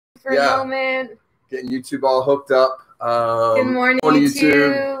for a moment. Getting YouTube all hooked up. Good morning,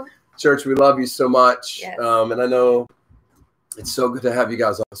 YouTube. Church, we love you so much. Yes. And I know it's so good to have you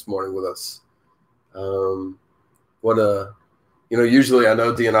guys on this morning with us. Usually I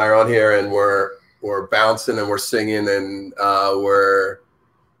know Dee and I are on here and we're bouncing and we're singing and we're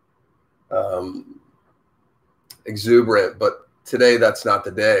exuberant, but today that's not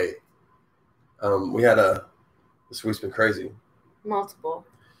the day. This week's been crazy. Multiple.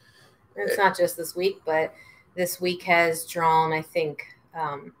 It's not just this week, but this week has drawn, I think,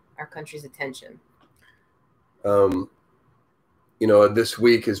 our country's attention. This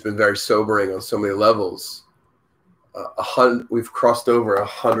week has been very sobering on so many levels. We've crossed over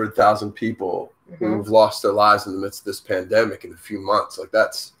 100,000 people who've lost their lives in the midst of this pandemic in a few months. Like,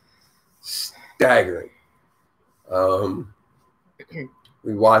 that's staggering.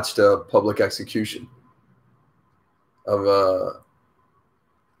 We watched a public execution of a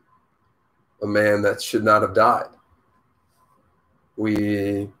man that should not have died.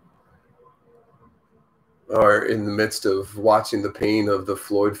 We are in the midst of watching the pain of the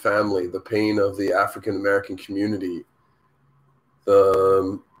Floyd family, the pain of the African-American community.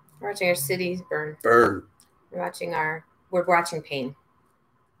 We're watching our cities burn. We're watching pain.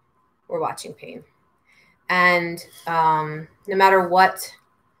 We're watching pain. And no matter what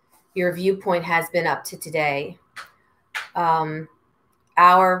your viewpoint has been up to today,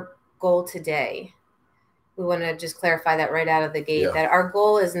 our goal today, we want to just clarify that right out of the gate, that our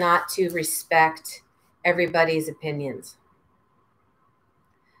goal is not to respect everybody's opinions.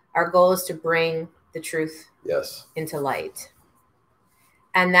 Our goal is to bring the truth into light.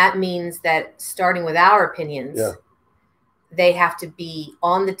 And that means that starting with our opinions, they have to be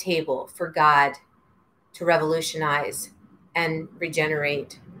on the table for God to revolutionize and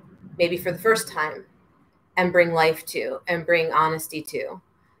regenerate, maybe for the first time, and bring life to, and bring honesty to.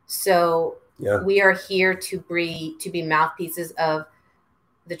 So we are here to be mouthpieces of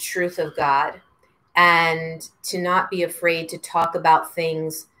the truth of God, and to not be afraid to talk about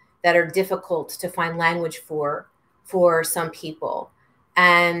things that are difficult to find language for some people.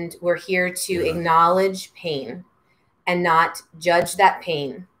 And we're here to acknowledge pain and not judge that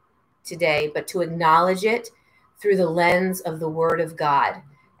pain today, but to acknowledge it through the lens of the Word of God,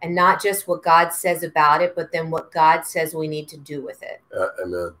 and not just what God says about it, but then what God says we need to do with it.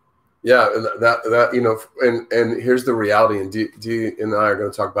 Amen. Yeah, and that and here's the reality, and Dee and I are going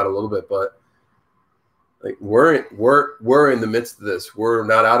to talk about it a little bit, but like we're in the midst of this. We're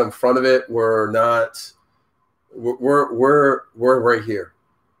not out in front of it. We're right here.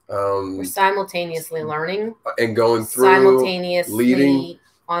 We're simultaneously learning and going through, simultaneously leading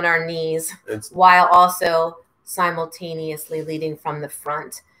on our knees, while also simultaneously leading from the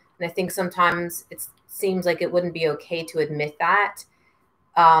front. And I think sometimes it seems like it wouldn't be okay to admit that.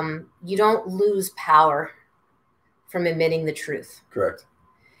 You don't lose power from admitting the truth. Correct.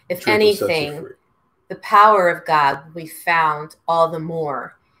 If anything, the power of God will be found all the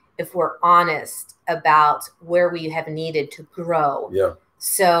more if we're honest about where we have needed to grow. Yeah.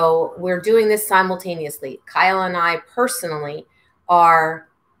 So we're doing this simultaneously. Kyle and I personally are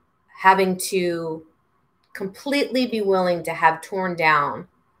having to completely be willing to have torn down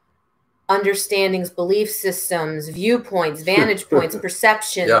understandings, belief systems, viewpoints, vantage points,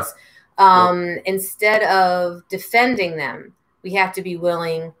 perceptions. Instead of defending them, we have to be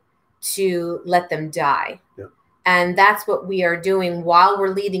willing to let them die. And that's what we are doing while we're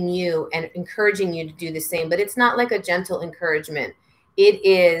leading you and encouraging you to do the same. But it's not like a gentle encouragement. It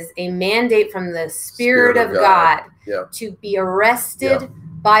is a mandate from the Spirit of God to be arrested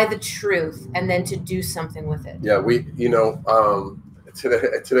by the truth and then to do something with it. Yeah,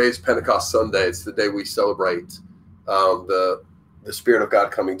 today's Pentecost Sunday. It's the day we celebrate the Spirit of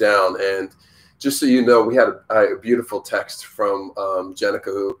God coming down. And just so you know, we had a beautiful text from Pastor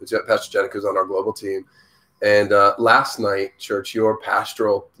Jenica, who's on our global team. And last night, church, your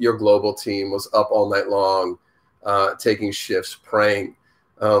global team was up all night long, taking shifts, praying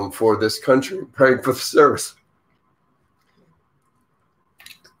for this country, praying for the service.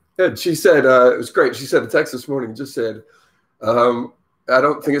 And she said, it was great. She said, the text this morning just said, I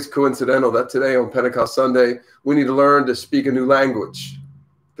don't think it's coincidental that today on Pentecost Sunday, we need to learn to speak a new language.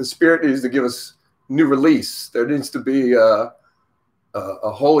 The Spirit needs to give us new release. There needs to be a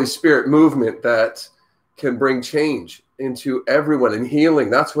Holy Spirit movement that can bring change into everyone and healing.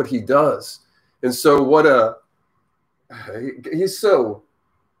 That's what he does. And so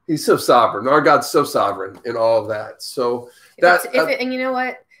he's so sovereign. Our God's so sovereign in all of that. So and you know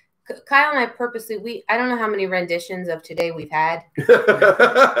what? Kyle and I purposely, I don't know how many renditions of Today we've had.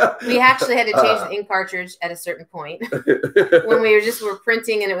 We actually had to change the ink cartridge at a certain point when we were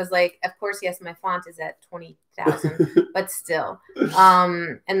printing, and it was like, of course, yes, my font is at 20,000, but still.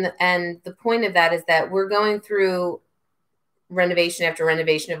 And the point of that is that we're going through renovation after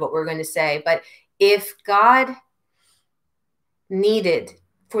renovation of what we're going to say. But if God needed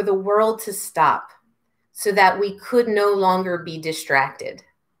for the world to stop so that we could no longer be distracted,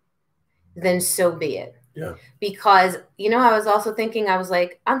 then so be it. Yeah. Because, I was also thinking, I was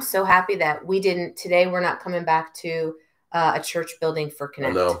like, I'm so happy that today we're not coming back to a church building for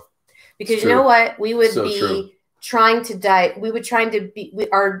Connect. I know. Because you know what? We would be trying to die. We would trying to be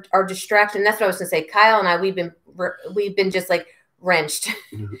our distraction. That's what I was going to say. Kyle and I, we've been just like wrenched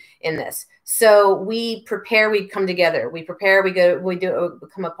in this. So we prepare, we come together. We prepare, we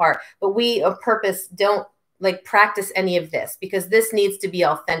come apart. But we on purpose don't like practice any of this because this needs to be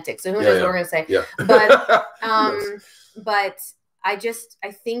authentic. So who knows what we're going to say? Yeah. But but I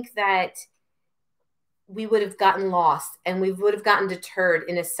think that we would have gotten lost and we would have gotten deterred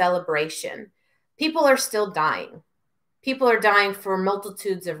in a celebration. People are still dying. People are dying for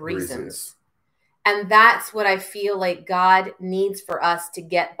multitudes of reasons. And that's what I feel like God needs for us to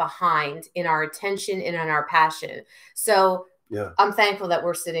get behind in our attention and in our passion. So I'm thankful that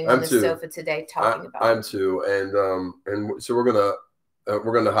we're sitting on the sofa today talking about it. I'm too. And so we're gonna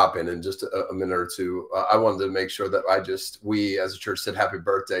hop in just a minute or two. I wanted to make sure that we as a church said happy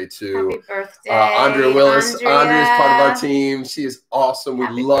birthday to Andrea Willis. Andrea is part of our team. She is awesome.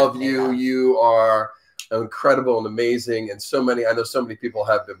 We love you. You are incredible and amazing. And I know so many people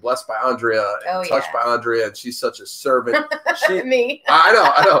have been blessed by Andrea and touched by Andrea. And she's such a servant. Me. I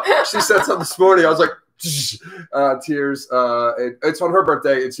know. She said something this morning. I was like, tears. It's on her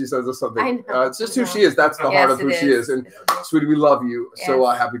birthday, and she says us something. It's just who she is. That's the heart of who she is. And sweetie, we love you. Yes. So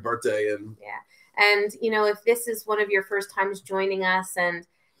happy birthday! And if this is one of your first times joining us, and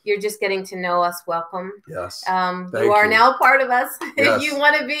you're just getting to know us, welcome. Yes. You are now part of us. Yes. If you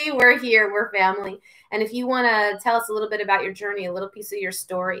want to be, we're here. We're family. And if you want to tell us a little bit about your journey, a little piece of your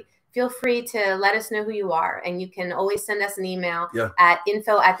story, feel free to let us know who you are. And you can always send us an email at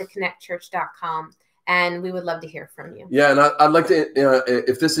info@theconnectchurch.com. And we would love to hear from you. Yeah, and I'd like to,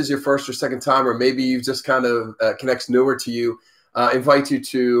 if this is your first or second time, or maybe you've just kind of Connect's newer to you, invite you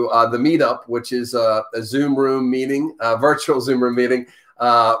to the meetup, which is a Zoom room meeting, virtual Zoom room meeting,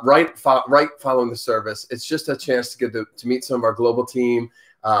 right following the service. It's just a chance to get to meet some of our global team,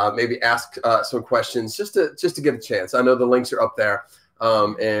 maybe ask some questions, just to get a chance. I know the links are up there,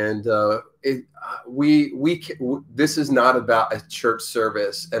 this is not about a church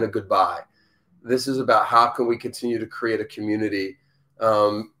service and a goodbye. This is about how can we continue to create a community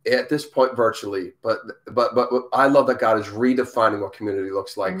at this point virtually. But I love that God is redefining what community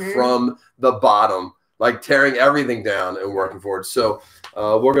looks like from the bottom, like tearing everything down and working forward. So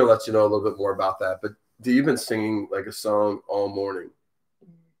we're going to let you know a little bit more about that. But you've been singing like a song all morning.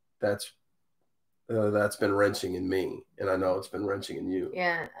 That's been wrenching in me. And I know it's been wrenching in you.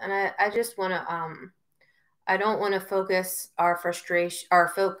 Yeah. And I just want to I don't want to focus our frustration, I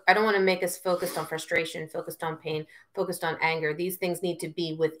don't want to make us focused on frustration, focused on pain, focused on anger. These things need to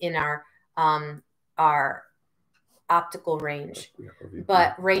be within our optical range.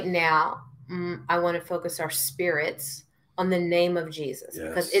 But right now, I want to focus our spirits on the name of Jesus,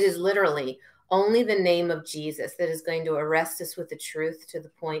 because it is literally only the name of Jesus that is going to arrest us with the truth to the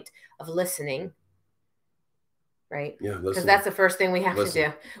point of listening. Right? Yeah, because that's the first thing we have to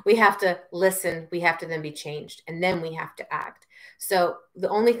do. We have to listen. We have to then be changed, and then we have to act. So the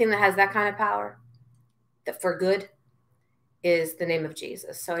only thing that has that kind of power, that for good, is the name of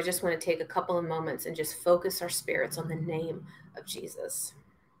Jesus. So I just want to take a couple of moments and just focus our spirits on the name of Jesus.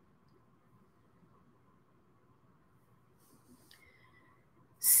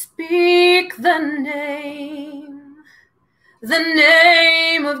 Speak the name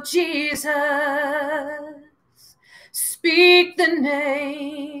of Jesus. Speak the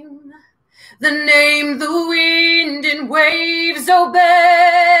name the wind and waves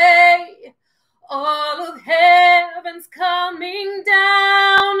obey. All of heaven's coming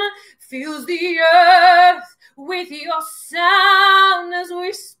down, fills the earth with your sound as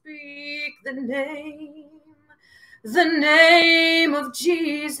we speak the name of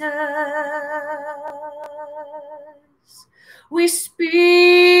Jesus. We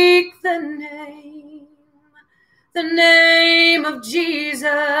speak the name of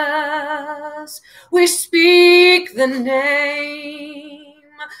Jesus. We speak the name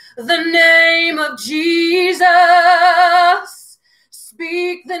of Jesus.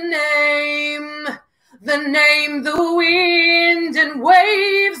 Speak the the name the wind and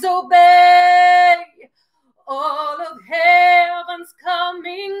waves obey. All of heaven's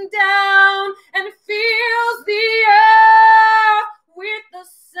coming down and fills the earth with the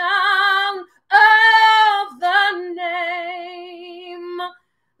sound of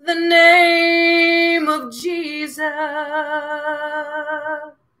the name of Jesus.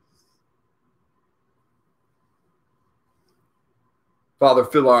 Father,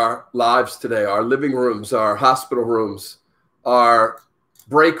 fill our lives today, our living rooms, our hospital rooms, our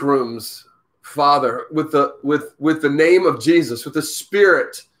break rooms, Father, with the name of Jesus, with the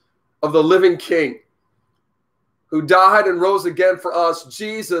Spirit of the living King who died and rose again for us.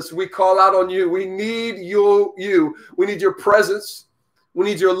 Jesus, we call out on you. We need you. We need your presence. We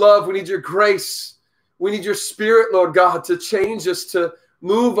need your love. We need your grace. We need your Spirit, Lord God, to change us, to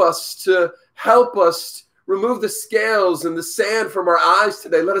move us, to help us, remove the scales and the sand from our eyes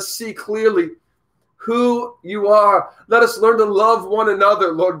today. Let us see clearly who you are. Let us learn to love one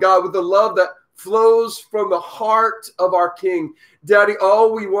another, Lord God, with the love that flows from the heart of our King. Daddy,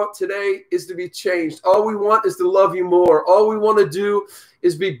 all we want today is to be changed. All we want is to love you more. All we want to do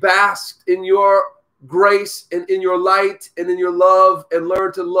is be basked in your grace and in your light and in your love, and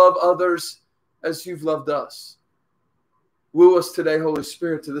learn to love others as you've loved us. Woo us today, Holy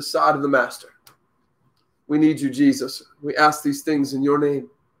Spirit, to the side of the Master. We need you, Jesus. We ask these things in your name.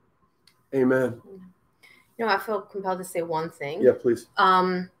 Amen. You know, I feel compelled to say one thing. Yeah, please.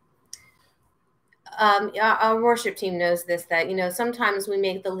 Our worship team knows this, that, you know, sometimes we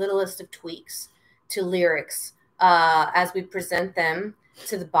make the littlest of tweaks to lyrics as we present them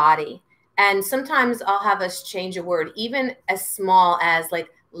to the body. And sometimes I'll have us change a word, even as small as like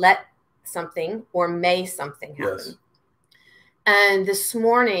let something or may something happen. Yes. And this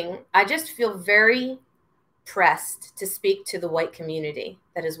morning, I just feel very pressed to speak to the white community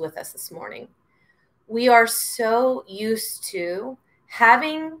that is with us this morning. We are so used to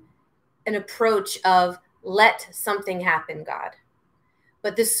having an approach of let something happen, God.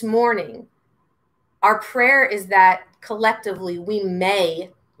 But this morning, our prayer is that collectively we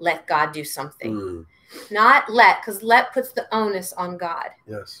may let God do something. Not let, because let puts the onus on God.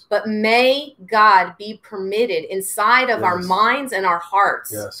 Yes. But may God be permitted inside of our minds and our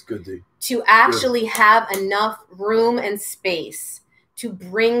hearts. Yes, good deed. To actually have enough room and space to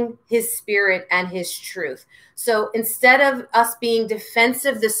bring his Spirit and his truth. So instead of us being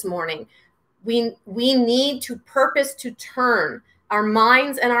defensive this morning, we need to purpose to turn our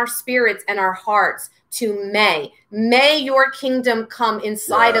minds and our spirits and our hearts to may. May your kingdom come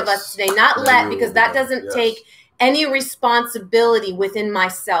inside of us today. Not let, because that doesn't take any responsibility within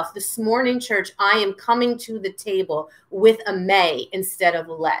myself. This morning, church, I am coming to the table with a may instead of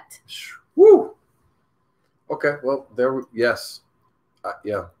let. Woo. Okay. Well, yes.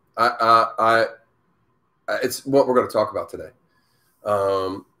 Yeah. It's what we're going to talk about today.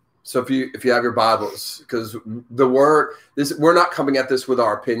 So if you have your Bibles, because the word, we're not coming at this with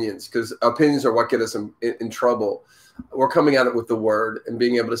our opinions, because opinions are what get us in trouble. We're coming at it with the word and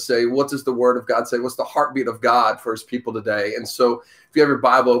being able to say, what does the word of God say? What's the heartbeat of God for his people today? And so if you have your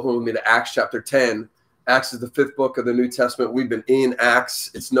Bible, open with me to Acts chapter 10. Acts is the 5th book of the New Testament. We've been in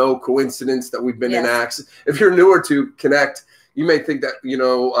Acts. It's no coincidence that we've been in Acts. If you're newer to Connect, you may think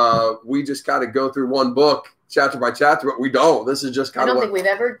that, we just kind of go through one book chapter by chapter, but we don't. This is just kind of. I don't think we've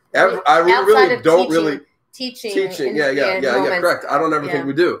ever. I really don't teaching. Yeah. Correct. I don't ever think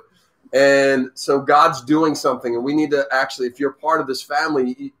we do. And so God's doing something, and we need to actually, if you're part of this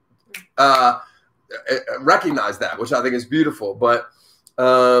family, recognize that, which I think is beautiful. But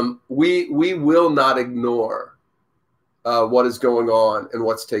we will not ignore what is going on and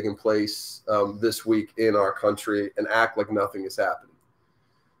what's taking place this week in our country and act like nothing is happening.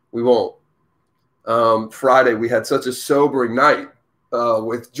 We won't. Friday, we had such a sobering night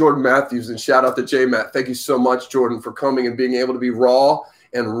with Jordan Matthews, and shout out to J-Matt. Thank you so much, Jordan, for coming and being able to be raw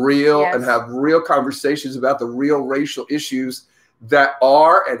and real and have real conversations about the real racial issues that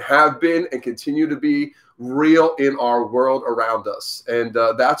are and have been and continue to be real in our world around us. And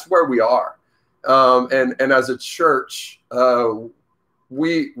that's where we are. And as a church,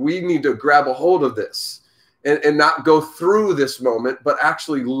 we need to grab a hold of this and not go through this moment, but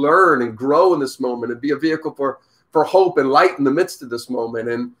actually learn and grow in this moment and be a vehicle for hope and light in the midst of this moment.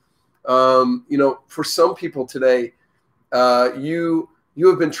 And, for some people today, you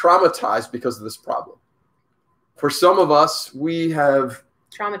have been traumatized because of this problem. For some of us, we have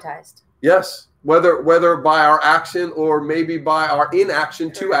traumatized. Yes. Whether by our action or maybe by our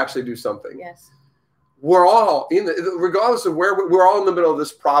inaction to actually do something. Yes. We're all regardless of where we're all in the middle of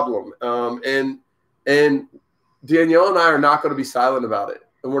this problem. And Danielle and I are not going to be silent about it.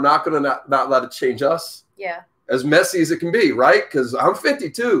 and we're not going to not let it change us. Yeah. As messy as it can be, right? Because I'm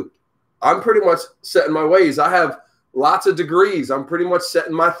 52. I'm pretty much set in my ways. I have lots of degrees. I'm pretty much set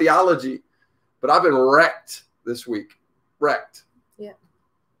in my theology. But I've been wrecked this week. Wrecked. Yeah.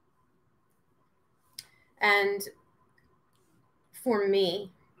 And for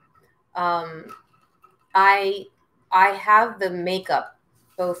me, I have the makeup,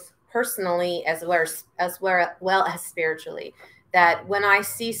 both personally as well as spiritually, that when I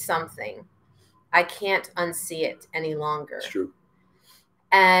see something, I can't unsee it any longer. It's true.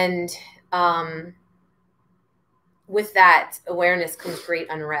 And with that awareness comes great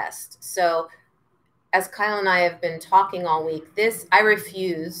unrest. So as Kyle and I have been talking all week, I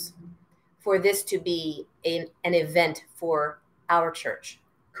refuse for this to be an event for our church.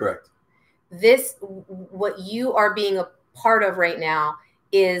 Correct. What you are being a part of right now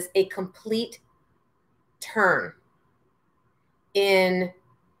is a complete turn in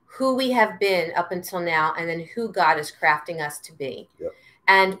who we have been up until now, and then who God is crafting us to be. Yep.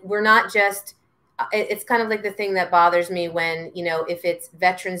 And we're not just, it's kind of like the thing that bothers me when, if it's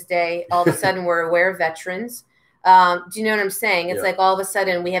Veterans Day, all of a sudden we're aware of veterans. Do you know what I'm saying? It's like all of a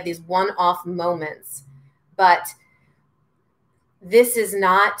sudden we have these one-off moments, but this is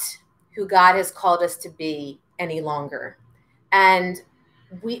not who God has called us to be any longer. And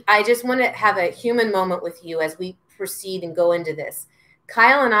I just want to have a human moment with you as we proceed and go into this.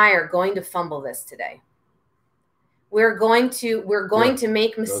 Kyle and I are going to fumble this today. We're going to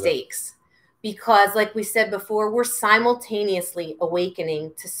make mistakes because, like we said before, we're simultaneously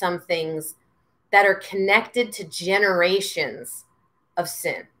awakening to some things that are connected to generations of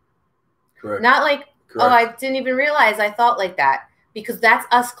sin. Correct. Not like, oh, I didn't even realize I thought like that, because that's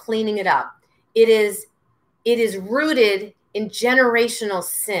us cleaning it up. It is rooted in generational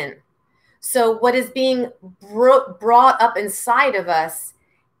sin. So what is being brought up inside of us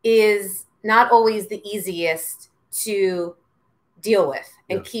is not always the easiest to deal with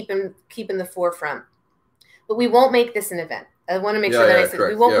and keep in the forefront. But we won't make this an event. I want to make sure that I said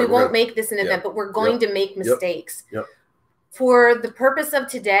we won't make this an event, but we're going to make mistakes. Yep. For the purpose of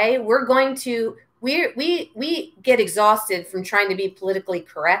today, we're going to we get exhausted from trying to be politically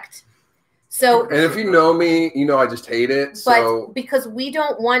correct. So, and if you know me, you know I just hate it. But because we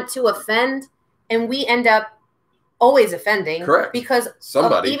don't want to offend, and we end up always offending. Correct. Because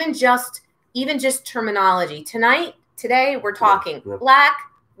somebody, even just terminology. Today we're talking black,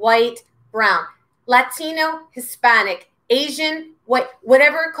 white, brown, Latino, Hispanic, Asian,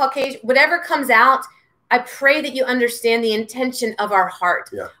 whatever, Caucasian, whatever comes out. I pray that you understand the intention of our heart.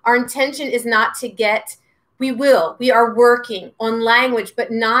 Yeah. Our intention is not to get. We are working on language,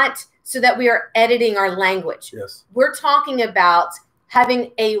 but not so that we are editing our language. Yes. We're talking about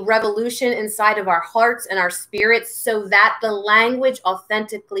having a revolution inside of our hearts and our spirits so that the language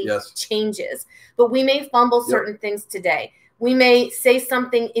authentically changes. But we may fumble certain things today. We may say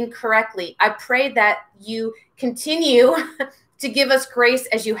something incorrectly. I pray that you continue to give us grace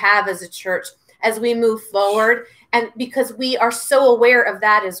as you have as a church as we move forward, and because we are so aware of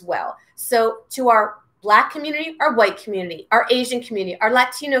that as well. So to our Black community, our white community, our Asian community, our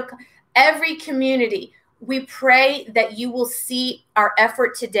Latino, every community, we pray that you will see our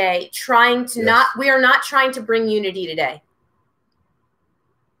effort today we are not trying to bring unity today.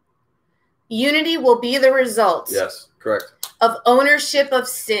 Unity will be the result. Yes, correct. Of ownership of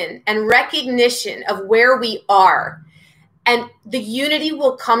sin and recognition of where we are. And the unity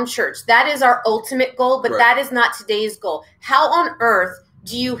will come, church. That is our ultimate goal, but that is not today's goal. How on earth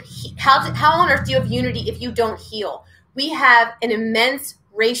do you have unity if you don't heal? We have an immense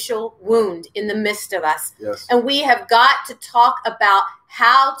racial wound in the midst of us. Yes. And we have got to talk about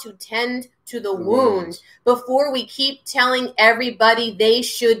how to tend to the wound before we keep telling everybody they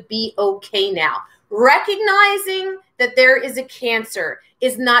should be okay now. Recognizing that there is a cancer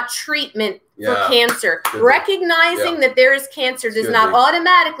is not treatment for cancer. Recognizing that there is cancer does not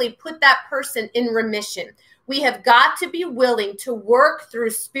automatically put that person in remission. We have got to be willing to work through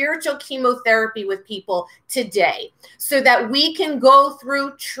spiritual chemotherapy with people today so that we can go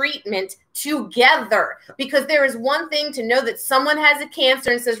through treatment together. Because there is one thing to know that someone has a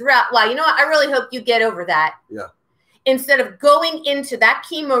cancer and says, wow, you know what? I really hope you get over that. Yeah. Instead of going into that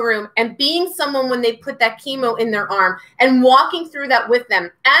chemo room and being someone when they put that chemo in their arm and walking through that with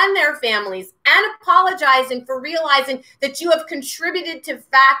them and their families and apologizing for realizing that you have contributed to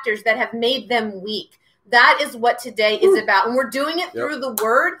factors that have made them weak. That is what today is about. And we're doing it through the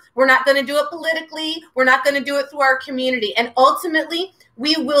word. We're not going to do it politically. We're not going to do it through our community. And ultimately,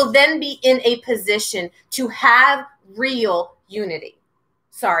 we will then be in a position to have real unity.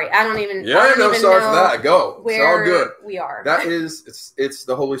 Sorry, I don't even. Yeah, I don't no, even sorry know for that. Go. Where it's all good. We are. That is, it's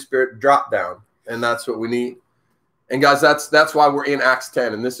the Holy Spirit drop down, and that's what we need. And guys, that's why we're in Acts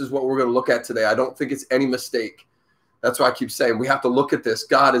 10, and this is what we're going to look at today. I don't think it's any mistake. That's why I keep saying we have to look at this.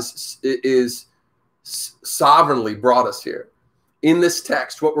 God is sovereignly brought us here. In this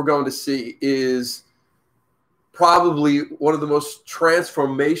text, what we're going to see is probably one of the most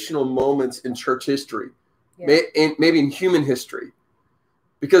transformational moments in church history, maybe in human history.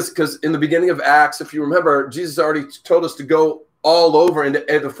 Because in the beginning of Acts, if you remember, Jesus already told us to go all over into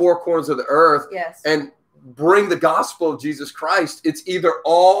the four corners of the earth and bring the gospel of Jesus Christ. It's either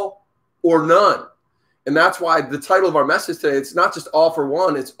all or none. And that's why the title of our message today, it's not just all for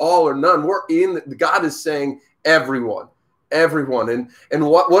one, it's all or none. God is saying everyone. And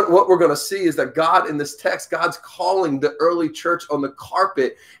what we're going to see is that God in this text, God's calling the early church on the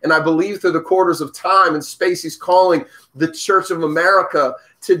carpet. And I believe through the quarters of time and space, he's calling the Church of America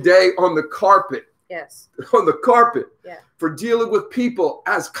today on the carpet. Yes. On the carpet. Yeah. For dealing with people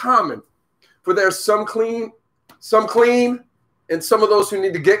as common. For there's some clean, and some of those who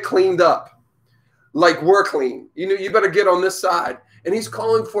need to get cleaned up. Like we're clean. You better get on this side. And he's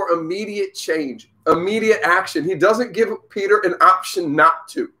calling for immediate change. Immediate action. He doesn't give Peter an option not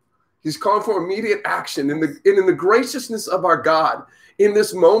to. He's calling for immediate action. And in the graciousness of our God in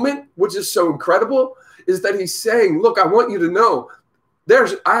this moment, which is so incredible, is that he's saying, look, I want you to know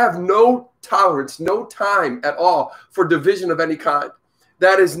I have no tolerance, no time at all for division of any kind.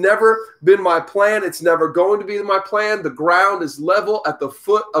 That has never been my plan. It's never going to be my plan. The ground is level at the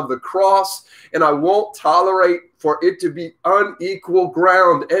foot of the cross, and I won't tolerate for it to be unequal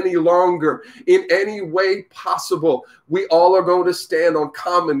ground any longer in any way possible. We all are going to stand on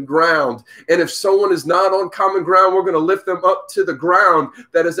common ground. And if someone is not on common ground, we're going to lift them up to the ground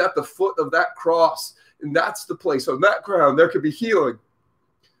that is at the foot of that cross. And that's the place. On that ground, there could be healing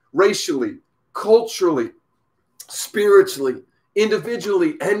racially, culturally, spiritually,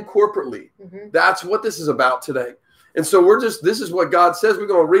 individually, and corporately. Mm-hmm. That's what this is about today. And so this is what God says. We're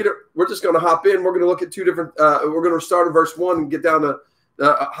going to read it. We're just going to hop in. We're going to look at two different, we're going to start in verse 1 and get down to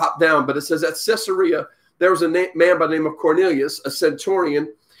hop down. But it says, at Caesarea, there was a man by the name of Cornelius, a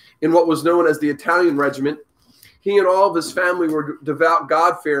centurion in what was known as the Italian regiment. He and all of his family were devout,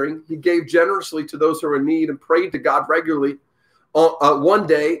 God-fearing. He gave generously to those who were in need and prayed to God regularly. One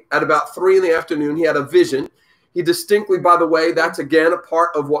day at about 3 p.m, he had a vision. He distinctly, by the way, that's again a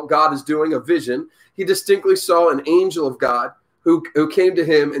part of what God is doing, a vision. He distinctly saw an angel of God who came to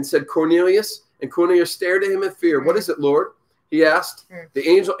him and said, Cornelius. And Cornelius stared at him in fear. What is it, Lord? He asked. The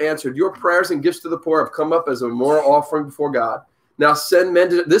angel answered, your prayers and gifts to the poor have come up as a moral offering before God. Now send men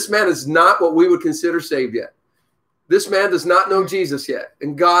to... This man is not what we would consider saved yet. This man does not know Jesus yet.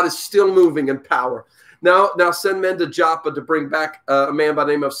 And God is still moving in power. Now send men to Joppa to bring back a man by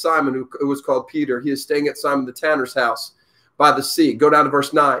the name of Simon, who was called Peter. He is staying at Simon the tanner's house by the sea. Go down to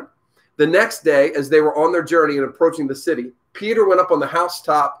verse 9. The next day, as they were on their journey and approaching the city, Peter went up on the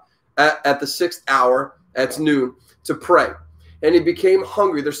housetop at the 6th hour, at noon, to pray. And he became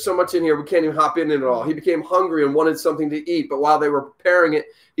hungry. There's so much in here, we can't even hop in it all. He became hungry and wanted something to eat. But while they were preparing it,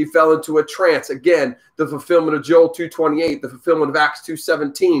 he fell into a trance. Again, the fulfillment of Joel 2:28, the fulfillment of Acts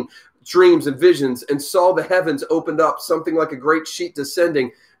 2:17. Dreams and visions, and saw the heavens opened up, something like a great sheet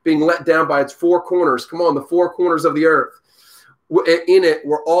descending, being let down by its four corners. Come on, the four corners of the earth. In it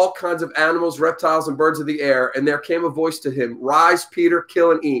were all kinds of animals, reptiles, and birds of the air. And there came a voice to him, rise, Peter,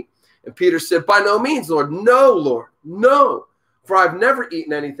 kill and eat. And Peter said, by no means, Lord. No, Lord, no. For I've never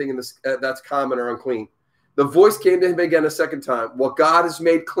eaten anything in this that's common or unclean. The voice came to him again a second time. What God has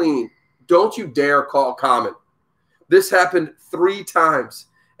made clean, don't you dare call common. This happened 3 times.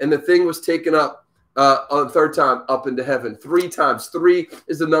 And the thing was taken up on the 3rd time up into heaven. 3 times. 3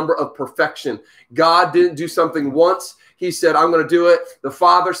 is the number of perfection. God didn't do something once. He said, I'm going to do it. The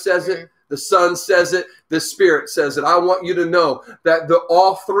Father says it. The Son says it. The Spirit says it. I want you to know that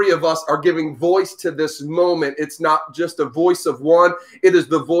all 3 of us are giving voice to this moment. It's not just a voice of one. It is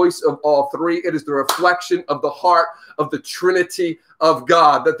the voice of all 3. It is the reflection of the heart of the Trinity of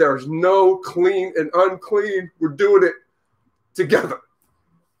God, that there's no clean and unclean. We're doing it together.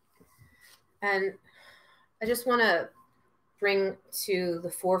 And I just want to bring to the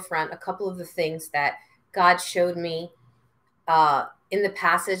forefront a couple of the things that God showed me in the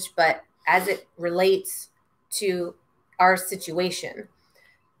passage, but as it relates to our situation.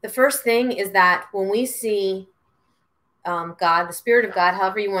 The first thing is that when we see God, the Spirit of God,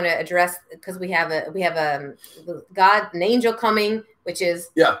 however you want to address, because we have a God, an angel coming, which is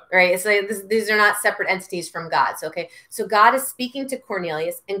right. So these are not separate entities from God. So so God is speaking to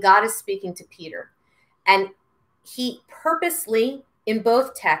Cornelius, and God is speaking to Peter, and he purposely in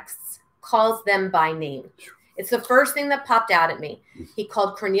both texts calls them by name. It's the first thing that popped out at me. He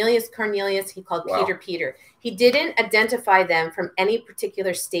called Cornelius, Cornelius. He called Peter, Peter. He didn't identify them from any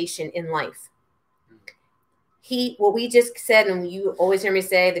particular station in life. What we just said, and you always hear me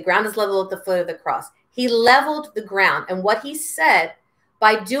say, the ground is level at the foot of the cross. He leveled the ground. And what he said,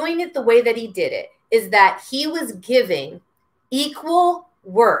 by doing it the way that he did it, is that he was giving equal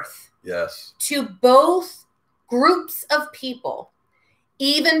worth to both groups of people,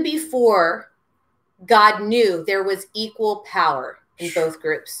 even before God knew there was equal power in both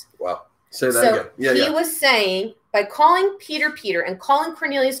groups. Wow. Say that again. Yeah, he was saying, by calling Peter, Peter, and calling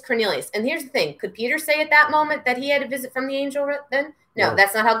Cornelius, Cornelius. And here's the thing. Could Peter say at that moment that he had a visit from the angel then? No,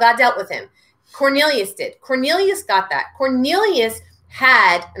 that's not how God dealt with him. Cornelius did. Cornelius got that. Cornelius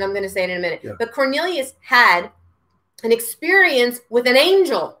had, and I'm going to say it in a minute, but Cornelius had an experience with an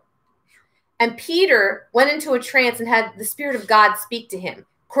angel. And Peter went into a trance and had the Spirit of God speak to him.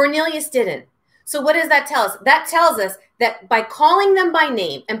 Cornelius didn't. So what does that tell us? That tells us that by calling them by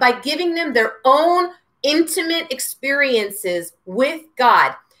name and by giving them their own intimate experiences with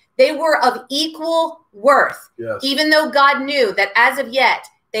God, they were of equal worth, even though God knew that as of yet,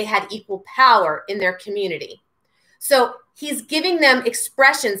 they had equal power in their community. So he's giving them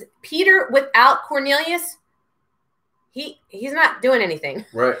expressions. Peter, without Cornelius, he's not doing anything.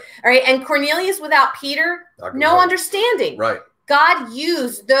 Right. All right. And Cornelius, without Peter, no understanding. Right. God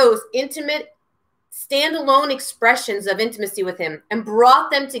used those intimate, standalone expressions of intimacy with him and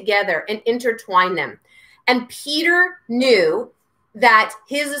brought them together and intertwined them. And Peter knew that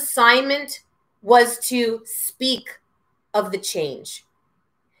his assignment was to speak of the change.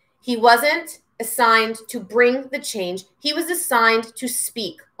 He wasn't assigned to bring the change. He was assigned to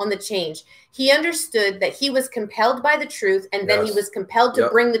speak on the change. He understood that he was compelled by the truth, and then he was compelled to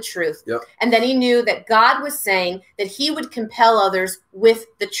bring the truth. And then he knew that God was saying that he would compel others with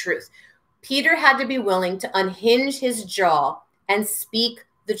the truth. Peter had to be willing to unhinge his jaw and speak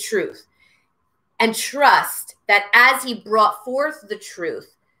the truth and trust that as he brought forth the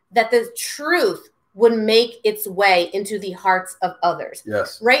truth, that the truth would make its way into the hearts of others.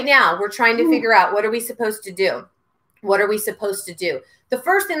 Right now, we're trying to figure out, what are we supposed to do? What are we supposed to do? The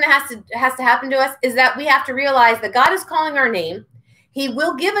first thing that has to happen to us is that we have to realize that God is calling our name. He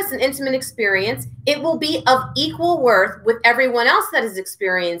will give us an intimate experience. It will be of equal worth with everyone else that is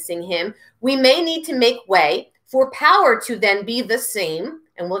experiencing him. We may need to make way for power to then be the same.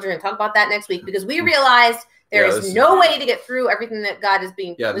 And we're going to talk about that next week, because we realized there is no way to get through everything that God is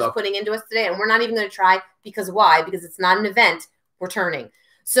putting into us today. And we're not even going to try, because why? Because it's not an event. We're turning.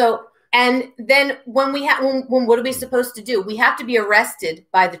 So, and then when what are we supposed to do? We have to be arrested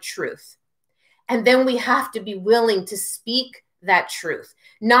by the truth. And then we have to be willing to speak that truth,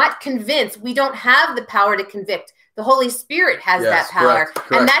 not convince. We don't have the power to convict. The Holy Spirit has that power.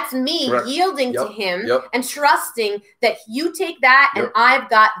 Correct. And that's me yielding to him and trusting that you take that and I've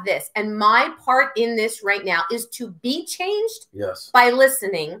got this. And my part in this right now is to be changed by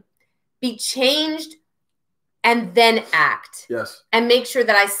listening, be changed, and then act. And make sure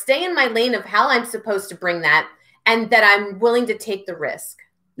that I stay in my lane of how I'm supposed to bring that, and that I'm willing to take the risk.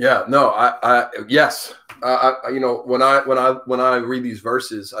 Yeah, no, yes. You know, when I read these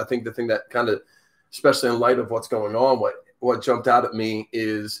verses, I think the thing that kind of, especially in light of what's going on, what jumped out at me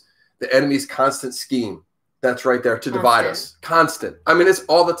is the enemy's constant scheme. That's right there to divide us. Constant. I mean, it's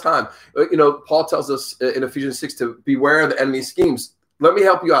all the time. You know, Paul tells us in Ephesians 6 to beware of the enemy's schemes. Let me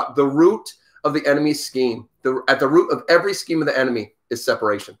help you out. The root of the enemy's scheme, at the root of every scheme of the enemy is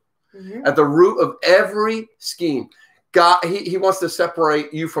separation. At the root of every scheme, God, he wants to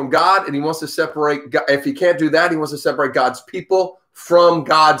separate you from God, and he wants to separate God. If he can't do that, he wants to separate God's people from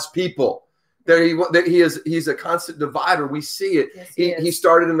God's people. He's a constant divider. We see it. Yes, he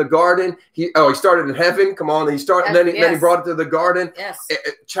started in the garden. He started in heaven. Come on, then he brought it to the garden.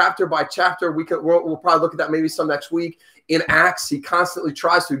 Chapter by chapter, we'll probably look at that maybe some next week. In Acts, he constantly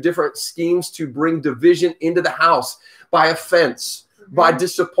tries through different schemes to bring division into the house by offense, by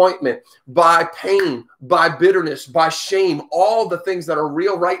disappointment, by pain, by bitterness, by shame, all the things that are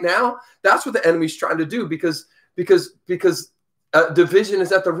real right now. That's what the enemy's trying to do, because division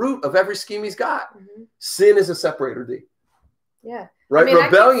is at the root of every scheme he's got. Sin is a separator, D. Yeah. Right? I mean,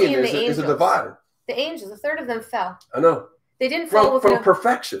 rebellion is a divider. The angels, a third of them fell. I know. They didn't fall from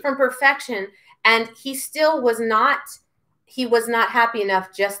perfection. From perfection. And he still was not happy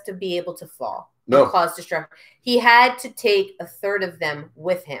enough just to be able to fall. No. and cause destruction. He had to take a third of them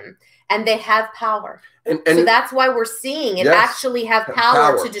with him, and they have power. And so that's why we're seeing it actually have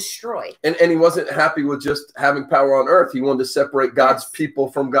power to destroy. And he wasn't happy with just having power on earth. He wanted to separate God's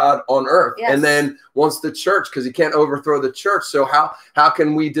people from God on earth. And then once the church, because he can't overthrow the church. So how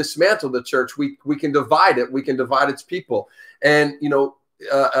can we dismantle the church? We can divide it. We can divide its people. And, you know,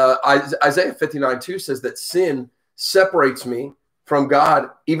 Isaiah 59:2 says that sin separates me from God,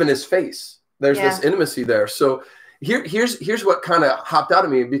 even his face. There's this intimacy there. So here's what kind of hopped out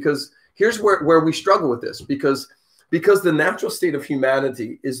of me, because here's where we struggle with this, because the natural state of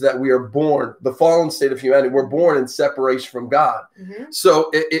humanity is that we are born, the fallen state of humanity, we're born in separation from God.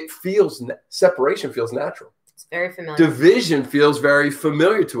 So separation feels natural. It's very familiar. Division feels very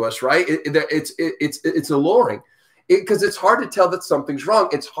familiar to us, right? It's alluring. Because it's hard to tell that something's wrong.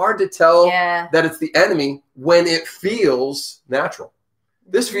 It's hard to tell that it's the enemy when it feels natural.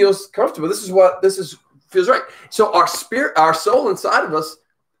 This feels comfortable. This feels right. So our spirit, our soul inside of us,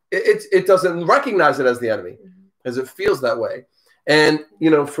 it doesn't recognize it as the enemy, as it feels that way. And, you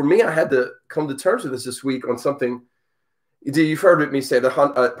know, for me, I had to come to terms with this week on something. You've heard me say that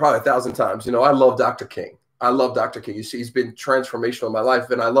probably 1,000 times. You know, I love Dr. King. I love Dr. King. You see, he's been transformational in my life.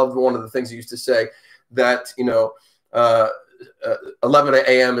 And I love one of the things he used to say, that, you know, 11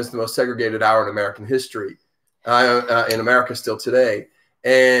 a.m. is the most segregated hour in American history, in America still today.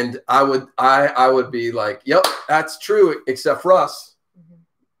 And I would be like, yep, that's true, except for us.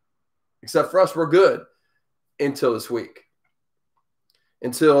 Except for us, we're good. Until this week.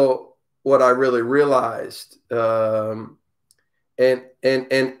 Until what I really realized, and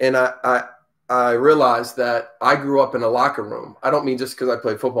I realized that I grew up in a locker room. I don't mean just because I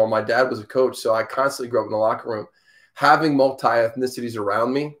played football. My dad was a coach, so I constantly grew up in a locker room. Having multi-ethnicities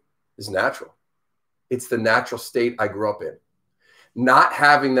around me is natural. It's the natural state I grew up in. Not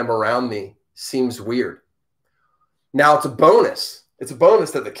having them around me seems weird. Now, it's a bonus. It's a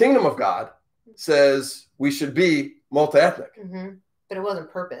bonus that the kingdom of God says we should be multi-ethnic. But it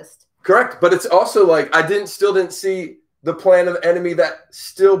wasn't purposed. Correct. But it's also like I still didn't see the plan of the enemy that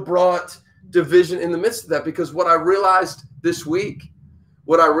still brought division in the midst of that. Because what I realized this week,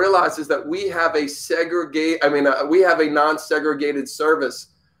 is that we have we have a non-segregated service,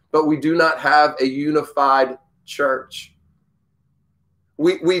 but we do not have a unified church.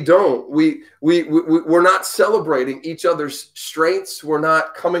 We don't. We're not celebrating each other's strengths. We're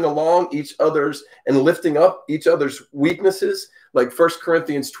not coming along each other's and lifting up each other's weaknesses, like 1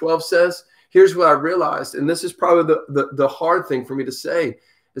 Corinthians 12 says. Here's what I realized, and this is probably the hard thing for me to say,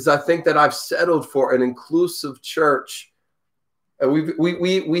 is I think that I've settled for an inclusive church.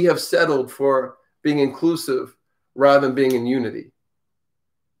 We have settled for being inclusive rather than being in unity.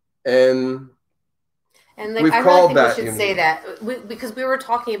 And like, I really think we should say that, because we were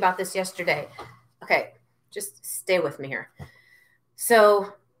talking about this yesterday. Okay, just stay with me here.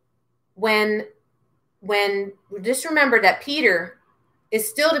 So when just remember that Peter is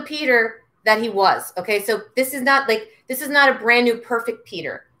still the Peter that he was. Okay, so this is not a brand new perfect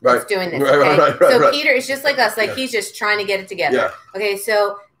Peter that's doing this. Okay, right. Peter is just like us. Like he's just trying to get it together. Yeah. Okay,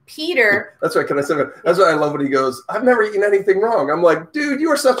 so Peter. That's right. Can I say that? That's why I love when he goes, I've never eaten anything wrong. I'm like, dude, you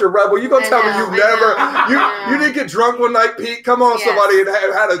are such a rebel. You gonna tell me you didn't get drunk one night, Pete? Come on, somebody, and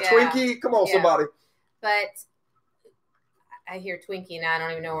had a Twinkie. Come on, somebody. But I hear Twinkie now. I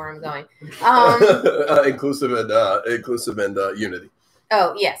don't even know where I'm going. Inclusive and unity.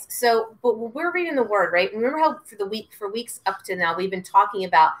 Oh, yes. So, but we're reading the word, right? Remember how for weeks up to now, we've been talking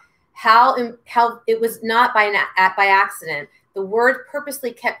about how it was not by accident. The word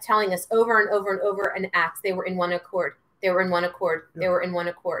purposely kept telling us over and over and over in Acts, they were in one accord. They were in one accord. They were in one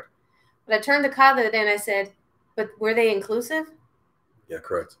accord. But I turned to Kyle the other day and I said, but were they inclusive? Yeah,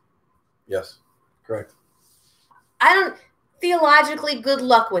 correct. Yes, correct. Theologically, good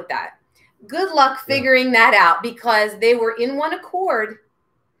luck with that. Good luck figuring that out, because they were in one accord,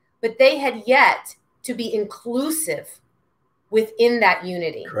 but they had yet to be inclusive within that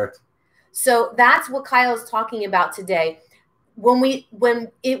unity. Correct. So that's what Kyle is talking about today.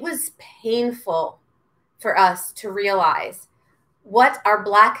 When it was painful for us to realize what our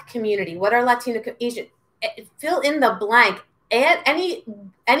Black community, what our Latino, Asian, fill in the blank, and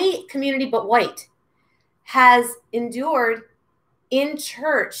any community but white has endured in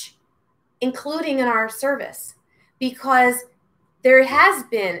church, including in our service, because there has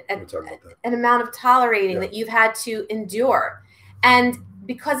been an amount of tolerating that you've had to endure. And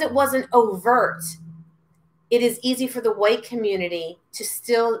because it wasn't overt, it is easy for the white community to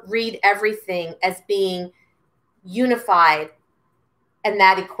still read everything as being unified and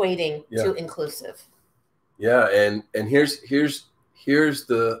that equating to inclusive. Yeah. And here's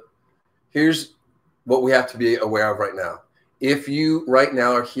what we have to be aware of right now. If you right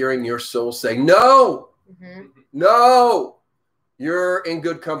now are hearing your soul say, no, no, you're in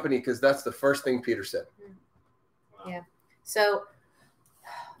good company, because that's the first thing Peter said. Yeah. So.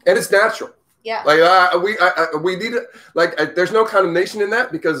 And it's natural. Yeah. Like we need it. Like there's no condemnation in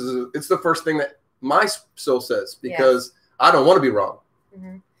that, because it's the first thing that my soul says, because I don't want to be wrong.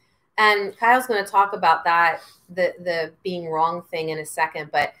 And Kyle's going to talk about that, the being wrong thing in a second.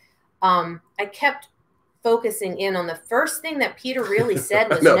 But I kept focusing in on the first thing that Peter really said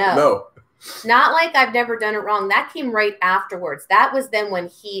was no. Not like I've never done it wrong. That came right afterwards. That was then when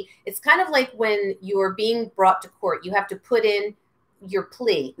it's kind of like when you are being brought to court, you have to put in your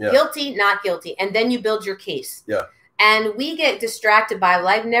plea, guilty, not guilty, and then you build your case. Yeah. And we get distracted by, well,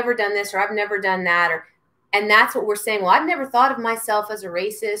 I've never done this, or I've never done that, and that's what we're saying. Well, I've never thought of myself as a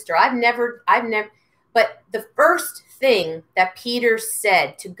racist, or I've never. But the first thing that Peter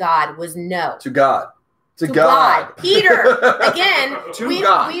said to God was no. To God. To God. Peter, again,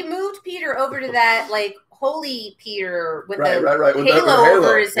 God. We moved Peter over to that, like, holy Peter with the halo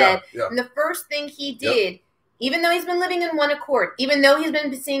over his head. Yeah. And the first thing he did, even though he's been living in one accord, even though he's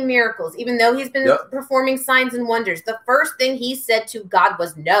been seeing miracles, even though he's been performing signs and wonders, the first thing he said to God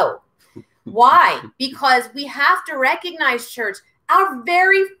was no. Why? Because we have to recognize, church, our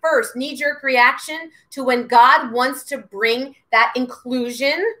very first knee-jerk reaction to when God wants to bring that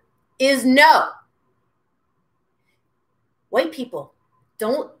inclusion is no. White people,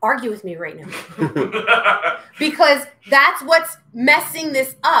 don't argue with me right now. Because that's what's messing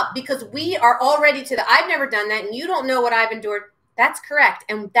this up. Because we are already to I've never done that, and you don't know what I've endured. That's correct.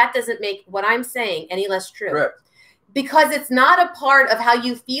 And that doesn't make what I'm saying any less true. Correct. Because it's not a part of how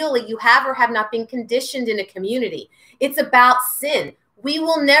you feel like you have or have not been conditioned in a community. It's about sin. We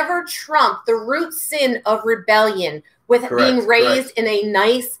will never trump the root sin of rebellion with being raised in a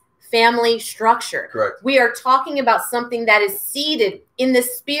nice family structure. Correct. We are talking about something that is seated in the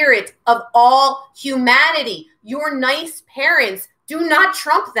spirit of all humanity. Your nice parents do not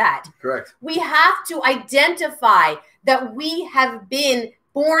trump that. Correct. We have to identify that we have been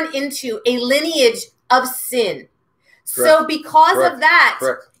born into a lineage of sin. Correct. So because of that,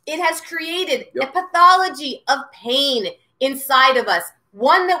 it has created a pathology of pain inside of us.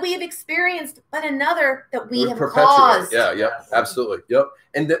 One that we have experienced, but another that we have caused. Yeah, absolutely. Yep.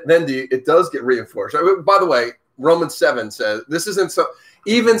 And then it does get reinforced. By the way, Romans 7 says this isn't so.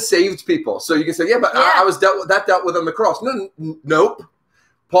 Even saved people. So you can say, I was dealt with on the cross. Nope.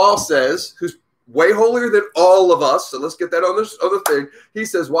 Paul says, who's way holier than all of us. So let's get that on this other thing. He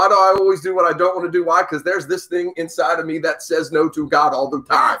says, why do I always do what I don't want to do? Why? Because there's this thing inside of me that says no to God all the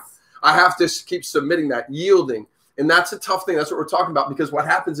time. Yes. I have to keep submitting that, yielding. And that's a tough thing. That's what we're talking about, because what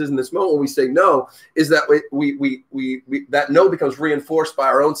happens is in this moment when we say no is that we that no becomes reinforced by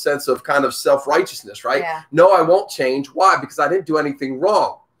our own sense of kind of self-righteousness, right? Yeah. No, I won't change. Why? Because I didn't do anything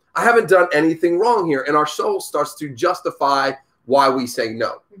wrong. I haven't done anything wrong here. And our soul starts to justify why we say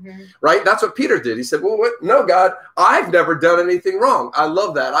no, right? That's what Peter did. He said, well, no, God, I've never done anything wrong. I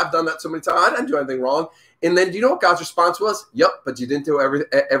love that. I've done that so many times. I didn't do anything wrong. And then do you know what God's response was? Yep, but you didn't do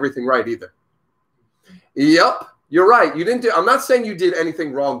everything right either. Yep. You're right. You didn't do. I'm not saying you did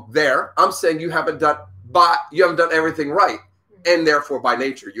anything wrong there. I'm saying you haven't done everything right, and therefore by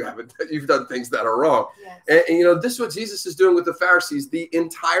nature you've done things that are wrong. Yes. And this is what Jesus is doing with the Pharisees the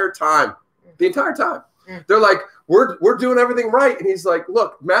entire time. The entire time, they're like, we're doing everything right, and he's like,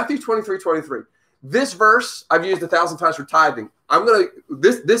 look, Matthew 23:23. This verse I've used 1,000 times for tithing.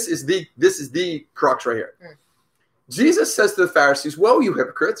 This is the crux right here. Jesus says to the Pharisees, "Woe, you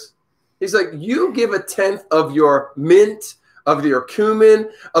hypocrites." He's like, you give 1/10 of your mint, of your cumin,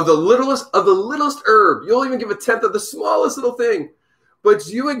 of the littlest herb. You'll even give 1/10 of the smallest little thing. But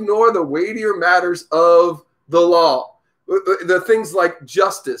you ignore the weightier matters of the law. The things like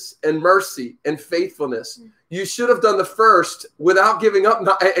justice and mercy and faithfulness. You should have done the first without giving up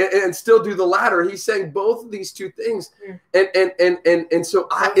and still do the latter. He's saying both of these two things. And so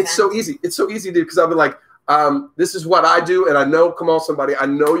it's so easy. It's so easy to do, because I've been like, this is what I do, and I know, come on, somebody, I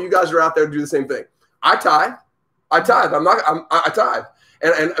know you guys are out there to do the same thing. I tithe. I tithe.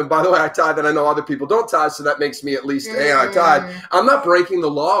 And by the way, I tithe, and I know other people don't tithe, so that makes me at least, hey, I tithe. I'm not breaking the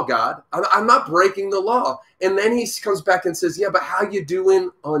law, God. I'm not breaking the law. And then he comes back and says, yeah, but how you doing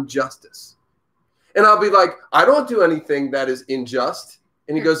on justice? And I'll be like, I don't do anything that is unjust.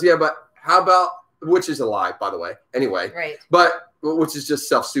 And he goes, yeah, but how about, which is a lie, by the way, anyway. Right. But which is just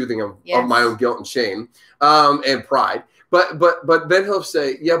self-soothing of my own guilt and shame and pride. But then he'll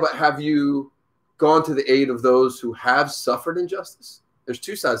say, yeah, but have you gone to the aid of those who have suffered injustice? There's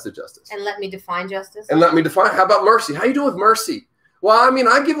two sides to justice. And let me define justice. How about mercy? How you doing with mercy? Well, I mean,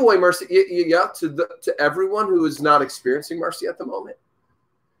 I give away mercy, to everyone who is not experiencing mercy at the moment.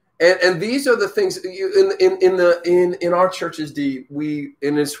 And these are the things in our churches,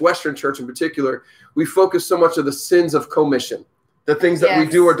 in this Western church in particular, we focus so much on the sins of commission, the things that we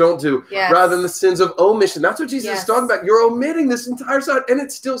do or don't do, rather than the sins of omission. That's what Jesus is talking about. You're omitting this entire side, and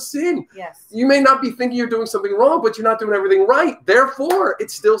it's still sin. Yes. You may not be thinking you're doing something wrong, but you're not doing everything right. Therefore,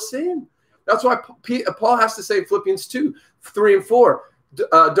 it's still sin. That's why Paul has to say in Philippians 2:3-4.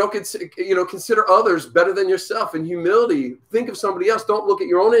 Don't consider others better than yourself. In humility, think of somebody else. Don't look at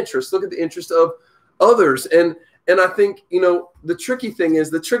your own interests. Look at the interest of others. And I think the tricky thing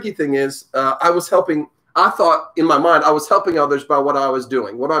is I thought in my mind I was helping others by what I was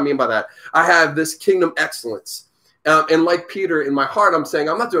doing. What do I mean by that? I have this kingdom excellence, and like Peter, in my heart, I'm saying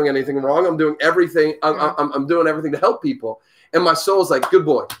I'm not doing anything wrong. I'm doing everything. I'm doing everything to help people. And my soul is like, good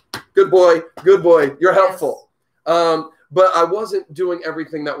boy, good boy, good boy. You're helpful. But I wasn't doing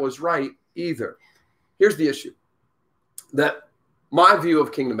everything that was right either. Here's the issue. That my view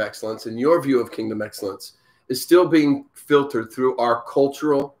of kingdom excellence and your view of kingdom excellence is still being filtered through our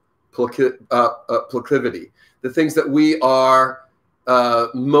cultural proclivity. The things that we are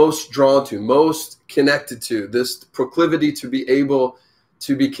most drawn to, most connected to. This proclivity to be able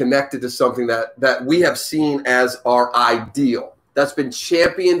to be connected to something that we have seen as our ideal. That's been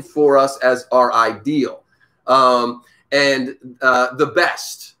championed for us as our ideal. And the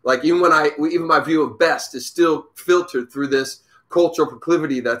best, like even my view of best is still filtered through this cultural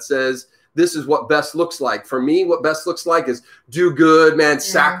proclivity that says this is what best looks like. For me, what best looks like is do good, man,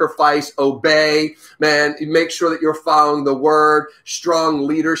 sacrifice, obey, man, make sure that you're following the word, strong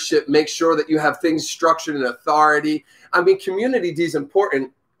leadership, make sure that you have things structured in authority. I mean, community is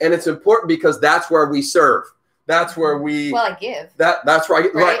important, and it's important because that's where we serve. That's where we. Well, I give. That's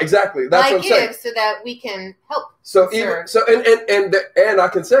right. Right. Exactly. That's what I'm saying. I give so that we can help. So and I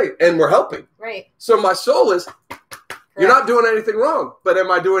can say, and we're helping. Right. So my soul is, you're not doing anything wrong, but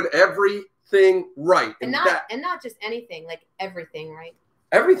am I doing everything right? And not just anything, like everything right.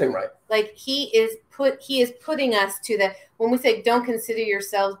 Everything right. Like he is putting us to the, when we say don't consider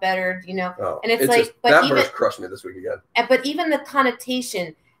yourselves better, and it's like, just, but that verse crushed me this week again. But even the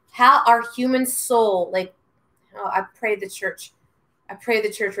connotation, how our human soul, like. Oh, I pray the church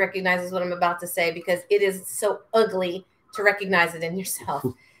recognizes what I'm about to say, because it is so ugly to recognize it in yourself.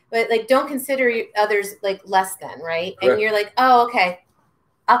 But like, don't consider others like less than, right? Correct. And you're like, oh, okay,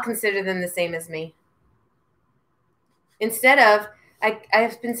 I'll consider them the same as me. Instead of,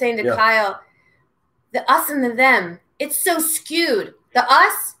 I've been saying to Kyle, the us and the them, it's so skewed. The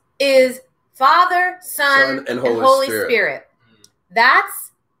us is Father, Son and Holy Spirit.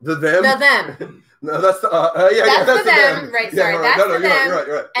 That's the them. The them. No, that's the that's the them. Right, sorry. That's the them.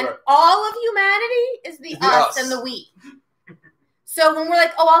 Right. And all of humanity is the us and the we. So when we're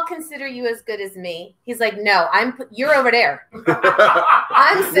like, oh, I'll consider you as good as me. He's like, no, you're over there.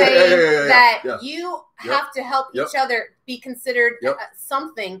 I'm saying that you have to help each other be considered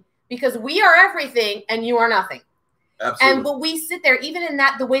something, because we are everything and you are nothing. Absolutely. But we sit there, even in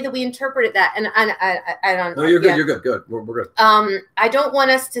that, the way that we interpreted that, and I don't. No, you're good. You're good. We're good. I don't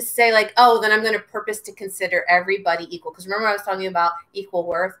want us to say like, oh, then I'm going to purpose to consider everybody equal. Because remember, I was talking about equal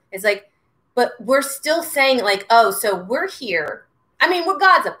worth. It's like, but we're still saying like, oh, so we're here. I mean, we're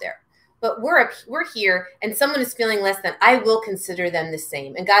God's up there, but we're here, and someone is feeling less than. I will consider them the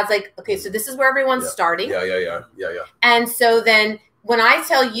same. And God's like, okay, so this is where everyone's starting. Yeah. And so then when I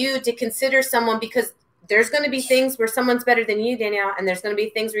tell you to consider someone, because there's going to be things where someone's better than you, Danielle, and there's going to be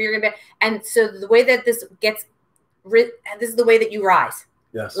things where you're going to be. And so the way that this is the way that you rise.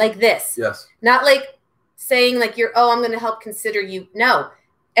 Yes. Like this. Yes. Not like saying like I'm going to help consider you. No,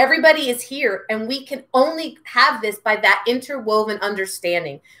 everybody is here, and we can only have this by that interwoven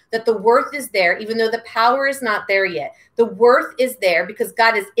understanding that the worth is there, even though the power is not there yet. The worth is there because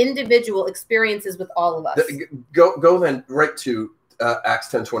God has individual experiences with all of us. Go then right to Acts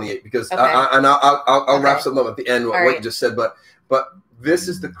 10:28, because I'll wrap something up at the end what you just said, but this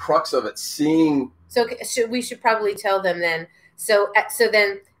is the crux of it. Seeing. So we should probably tell them then. So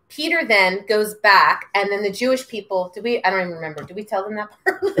then Peter then goes back, and then the Jewish people. I don't even remember. Did we tell them that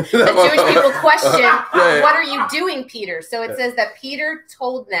part? The Jewish people question, "What are you doing, Peter?" So it says that Peter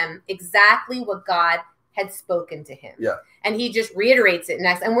told them exactly what God had spoken to him. Yeah. And he just reiterates it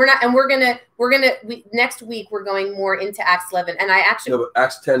next. And next week we're going more into Acts 11. And I actually. No, but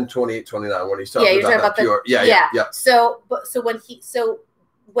Acts 10:28-29, when he's talking about the pure. Yeah. So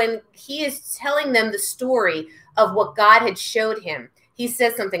when he is telling them the story of what God had showed him, he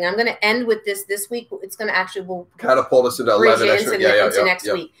says something. I'm going to end with this week. It's going to actually will catapult us into 11 into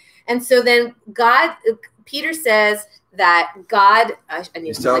next week. And so then Peter says, that God,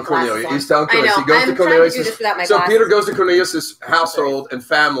 he's telling Cornelius. He goes to Cornelius. So Peter goes to Cornelius' household and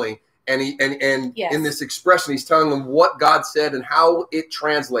family, and in this expression, he's telling them what God said and how it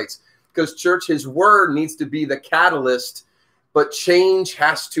translates. Because church, his word needs to be the catalyst, but change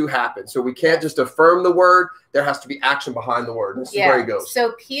has to happen. So we can't just affirm the word. There has to be action behind the word. This is where he goes.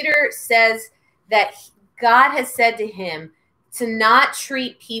 So Peter says that God has said to him to not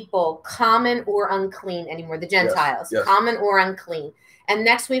treat people common or unclean anymore, the Gentiles, common or unclean. And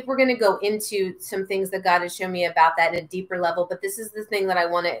next week, we're going to go into some things that God has shown me about that in a deeper level. But this is the thing that I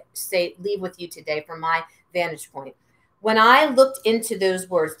want to leave with you today from my vantage point. When I looked into those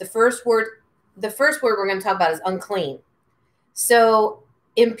words, the first word we're going to talk about is unclean. So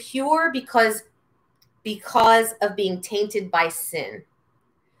impure because of being tainted by sin.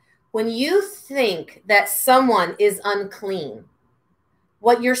 When you think that someone is unclean,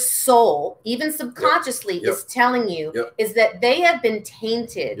 what your soul, even subconsciously, is telling you is that they have been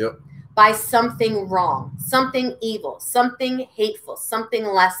tainted by something wrong, something evil, something hateful, something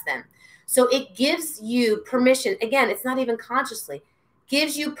less than. So it gives you permission. Again, it's not even consciously.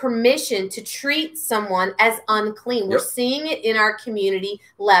 Gives you permission to treat someone as unclean. We're seeing it in our community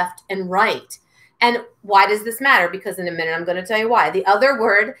left and right. And why does this matter? Because in a minute, I'm going to tell you why. The other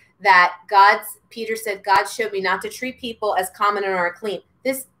word that Peter said, God showed me not to treat people as common or unclean.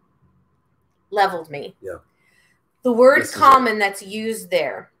 This leveled me. Yeah. The word common that's used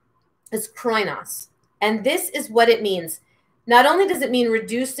there is kroinos. And this is what it means. Not only does it mean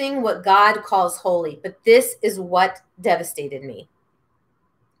reducing what God calls holy, but this is what devastated me.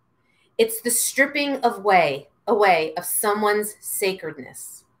 It's the stripping away of someone's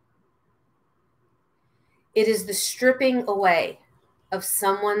sacredness. It is the stripping away of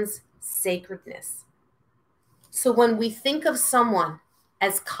someone's sacredness. So when we think of someone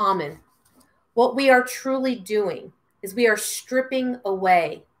as common, what we are truly doing is we are stripping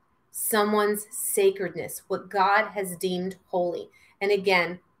away someone's sacredness, what God has deemed holy. And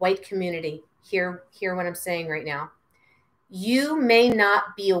again, white community, hear what I'm saying right now. You may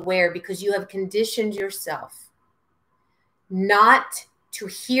not be aware because you have conditioned yourself not to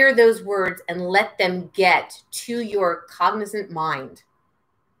hear those words and let them get to your cognizant mind.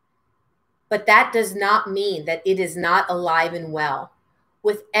 But that does not mean that it is not alive and well.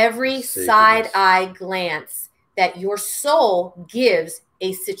 With every side-eye glance that your soul gives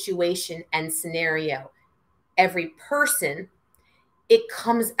a situation and scenario, every person, it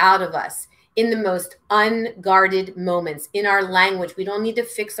comes out of us in the most unguarded moments. In our language, we don't need to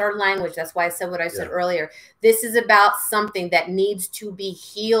fix our language. That's why I said what I said earlier. This is about something that needs to be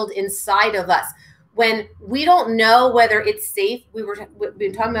healed inside of us. When we don't know whether it's safe, we've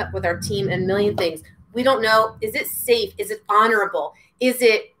been talking about with our team and a million things. We don't know, is it safe? Is it honorable? Is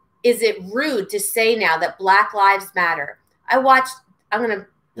it rude to say now that Black Lives Matter? I'm going to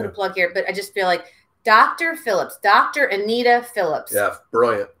put a plug here, but I just feel like Dr. Anita Phillips. Yeah,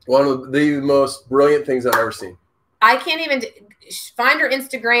 brilliant. One of the most brilliant things I've ever seen. I can't even find her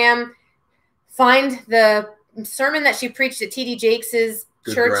Instagram, find the sermon that she preached at T.D. Jakes'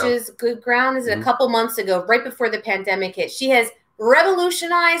 Good Ground, is it a couple months ago, right before the pandemic hit. She has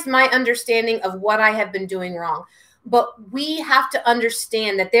revolutionized my understanding of what I have been doing wrong. But we have to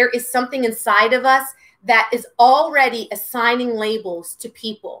understand that there is something inside of us that is already assigning labels to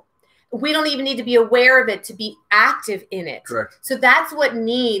people. We don't even need to be aware of it to be active in it. Correct. So that's what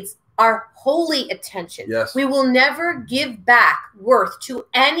needs our holy attention. Yes. We will never give back worth to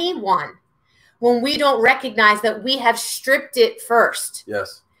anyone when we don't recognize that we have stripped it first.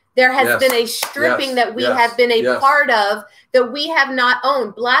 Yes. There has been a stripping that we have been a part of that we have not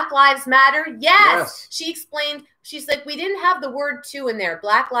owned. Black Lives Matter. Yes. She explained, she's like, we didn't have the word "to" in there.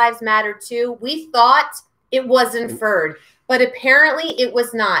 Black Lives Matter too. We thought it was inferred, but apparently it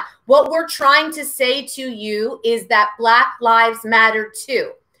was not. What we're trying to say to you is that Black Lives Matter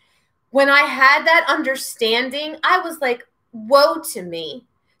too. When I had that understanding, I was like, woe to me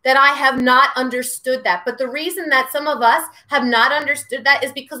that I have not understood that. But the reason that some of us have not understood that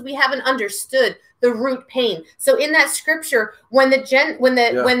is because we haven't understood the root pain. So in that scripture, when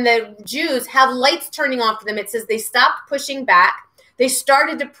the Jews have lights turning on for them, it says they stopped pushing back. They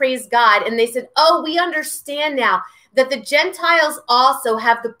started to praise God, and they said, oh, we understand now that the Gentiles also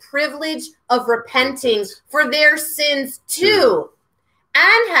have the privilege of repenting for their sins too.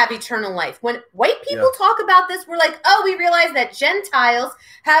 And have eternal life. When white people talk about this, we're like, oh, we realize that Gentiles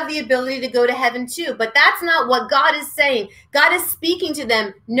have the ability to go to heaven too. But that's not what God is saying. God is speaking to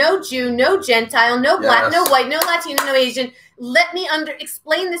them. No Jew, no Gentile, no Black, no white, no Latino, no Asian. Let me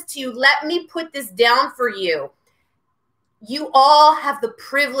explain this to you. Let me put this down for you. You all have the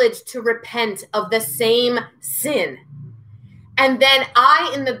privilege to repent of the same sin. And then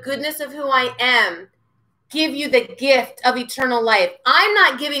I, in the goodness of who I am, give you the gift of eternal life. I'm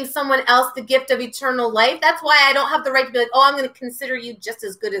not giving someone else the gift of eternal life. That's why I don't have the right to be like, oh, I'm going to consider you just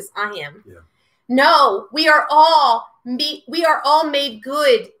as good as I am. Yeah. No, we are all made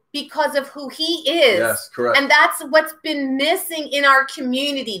good because of who he is. Yes, correct. And that's what's been missing in our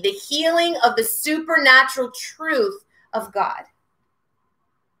community, the healing of the supernatural truth of God.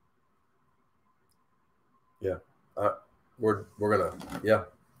 Yeah. We're gonna, yeah.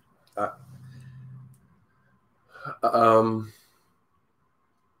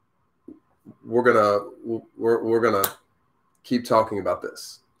 We're gonna keep talking about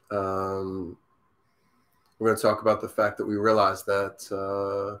this. We're going to talk about the fact that we realize that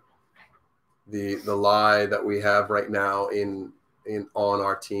the lie that we have right now on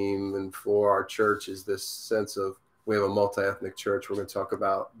our team and for our church is this sense of we have a multi-ethnic church. We're going to talk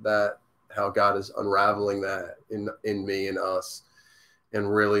about that, how God is unraveling that in me and us,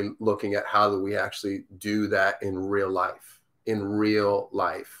 and really looking at how do we actually do that in real life.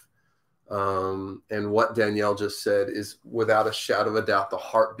 And what Danielle just said is without a shadow of a doubt the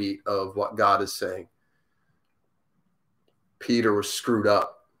heartbeat of what God is saying. Peter was screwed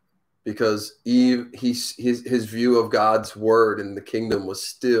up because his view of God's word and the kingdom was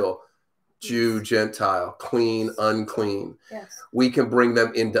still Jew, Gentile, clean, unclean. Yes. We can bring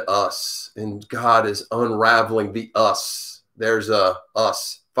them into us, and God is unraveling the us. There's a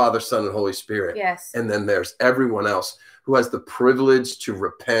us, Father, Son, and Holy Spirit. Yes. And then there's everyone else who has the privilege to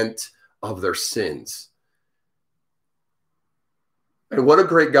repent of their sins. And what a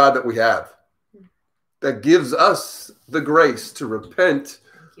great God that we have, that gives us the grace to repent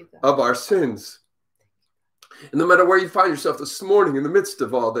of our sins. And no matter where you find yourself this morning in the midst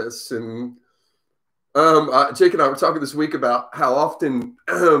of all this, and Jake and I were talking this week about how often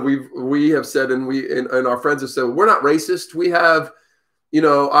we have said, and our friends have said, we're not racist. We have,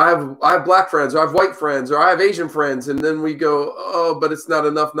 I have black friends, or I have white friends, or I have Asian friends, and then we go, oh, but it's not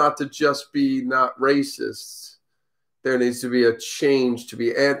enough not to just be not racist. There needs to be a change to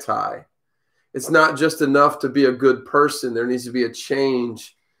be anti. It's not just enough to be a good person. There needs to be a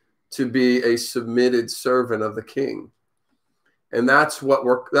change to be a submitted servant of the King. And that's what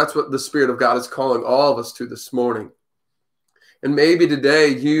the Spirit of God is calling all of us to this morning. And maybe today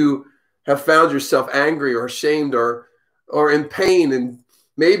you have found yourself angry or ashamed or in pain. And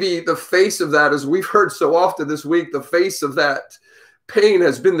maybe the face of that, as we've heard so often this week, the face of that pain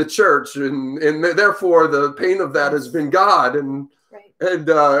has been the church. And therefore the pain of that has been God. And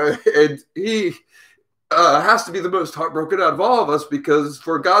he has to be the most heartbroken out of all of us, because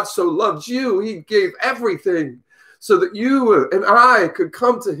for God so loved you, he gave everything so that you and I could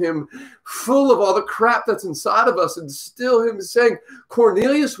come to him full of all the crap that's inside of us. And still him saying,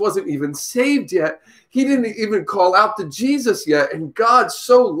 Cornelius wasn't even saved yet. He didn't even call out to Jesus yet. And God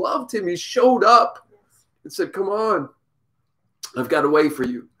so loved him. He showed up and said, come on, I've got a way for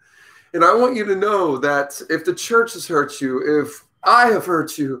you. And I want you to know that if the church has hurt you, if I have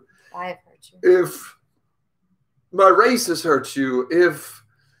hurt you, if my race has hurt you, if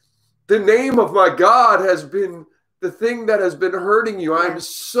the name of my God has been the thing that has been hurting you, I'm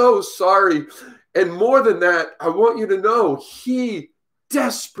so sorry. And more than that, I want you to know he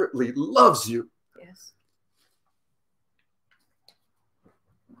desperately loves you. Yes.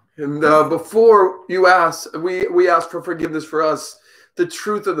 And before you ask, we ask for forgiveness for us. The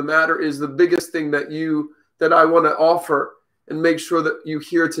truth of the matter is the biggest thing that I want to offer and make sure that you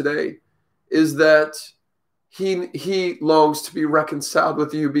hear today is that he longs to be reconciled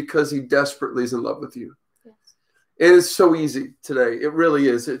with you because he desperately is in love with you. Yes. And it's so easy today. It really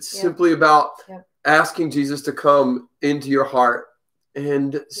is. It's simply about asking Jesus to come into your heart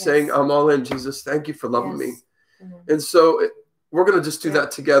and saying, I'm all in, Jesus. Thank you for loving me. Mm-hmm. And so we're going to just do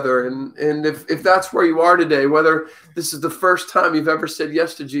that together. And if that's where you are today, whether this is the first time you've ever said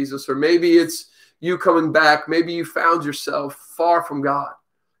yes to Jesus, or maybe it's you coming back, maybe you found yourself far from God,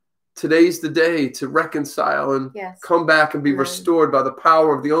 today's the day to reconcile and come back and be restored by the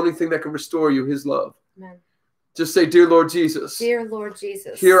power of the only thing that can restore you, his love. Amen. Just say, dear Lord Jesus. Dear Lord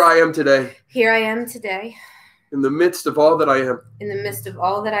Jesus. Here I am today. Here I am today. In the midst of all that I am. In the midst of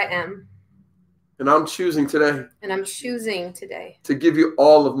all that I am. And I'm choosing today. And I'm choosing today. To give you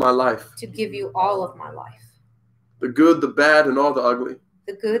all of my life. To give you all of my life. The good, the bad, and all the ugly.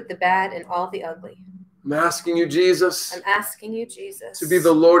 The good, the bad, and all the ugly. I'm asking you, Jesus. I'm asking you, Jesus. To be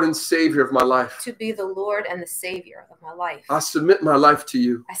the Lord and Savior of my life. To be the Lord and the Savior of my life. I submit my life to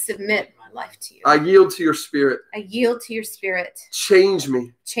you. I submit my life to you. I yield to your Spirit. I yield to your Spirit. Change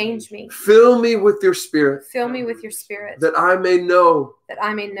me. Change me. Fill me with your Spirit. Fill me with your Spirit. That I may know. That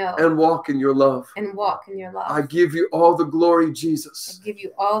I may know. And walk in your love. And walk in your love. I give you all the glory, Jesus. I give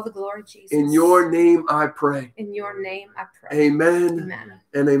you all the glory, Jesus. In your name I pray. In your name I pray. Amen. Amen.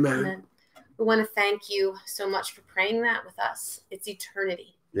 And amen. Amen. We want to thank you so much for praying that with us. It's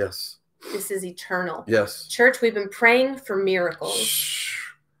eternity. Yes. This is eternal. Yes. Church, we've been praying for miracles.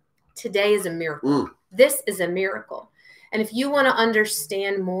 Today is a miracle. This is a miracle. And if you want to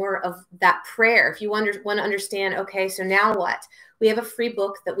understand more of that prayer, if you want to understand, okay, so now what? We have a free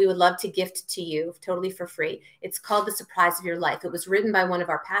book that we would love to gift to you totally for free. It's called The Surprise of Your Life. It was written by one of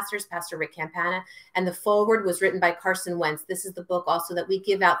our pastors, Pastor Rick Campana, and the foreword was written by Carson Wentz. This is the book also that we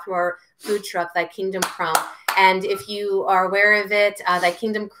give out through our food truck, Thy Kingdom Crumb. And if you are aware of it, Thy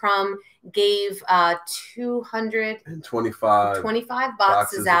Kingdom Crumb gave 225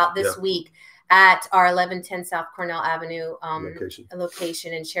 boxes out this week at our 1110 South Cornell Avenue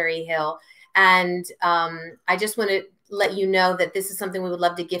location in Cherry Hill. And I just want to let you know that this is something we would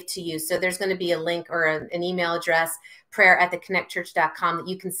love to gift to you. So there's going to be a link or an email address, prayer@theconnectchurch.com, that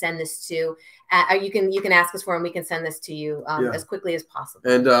you can send this to. You can ask us for, and we can send this to you as quickly as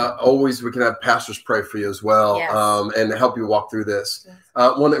possible. And always we can have pastors pray for you as well, and help you walk through this.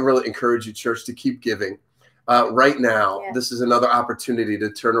 I want to really encourage you, church, to keep giving. Right now, this is another opportunity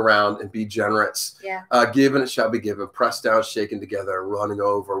to turn around and be generous. Give and it shall be given, pressed down, shaken together, running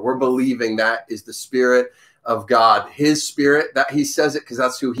over. We're believing that is the Spirit of God, His Spirit, that He says it because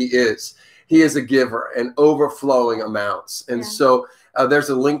that's who He is. He is a giver and overflowing amounts. And so there's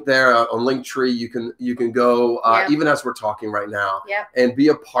a link there on Linktree. You can go even as we're talking right now and be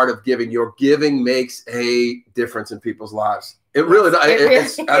a part of giving. Your giving makes a difference in people's lives. It really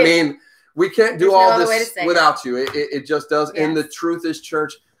does. I mean, we can't do all this without you. It just does. And the truth is,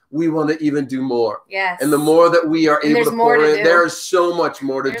 church, we want to even do more. And the more that we are able to pour in, there is so much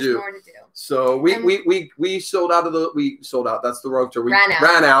more to do. So we sold out. That's the wrong term. We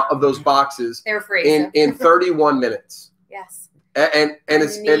ran out of those boxes. They were free in 31 minutes. Yes. And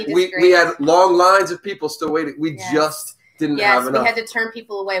we had long lines of people still waiting. We just didn't have enough. We had to turn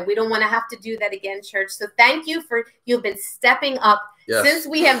people away. We don't want to have to do that again, church. So thank you you've been stepping up since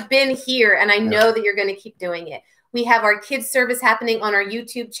we have been here, and I know that you're going to keep doing it. We have our kids service happening on our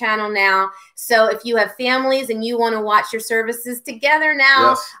YouTube channel now. So if you have families and you want to watch your services together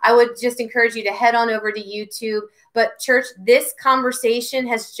now, I would just encourage you to head on over to YouTube. But church, this conversation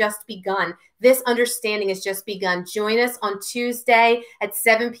has just begun. This understanding has just begun. Join us on Tuesday at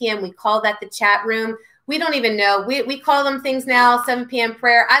 7 p.m. We call that the chat room. We don't even know. We call them things now, 7 p.m.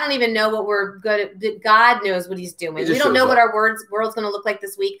 prayer. I don't even know what we're good at. God knows what He's doing. We don't know what our world's going to look like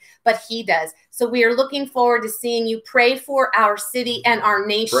this week, but He does. So we are looking forward to seeing you. Pray for our city and our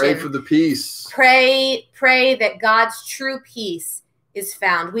nation. Pray for the peace. Pray that God's true peace is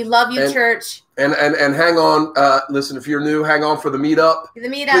found. We love you, church. And hang on. Listen, if you're new, hang on for the meetup. The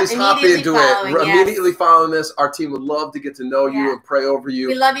meetup. Please hop into it. Immediately following this, our team would love to get to know you and pray over you.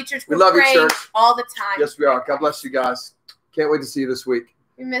 We love you, church. We love you, church. All the time. Yes, we are. God bless you guys. Can't wait to see you this week.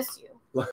 We miss you.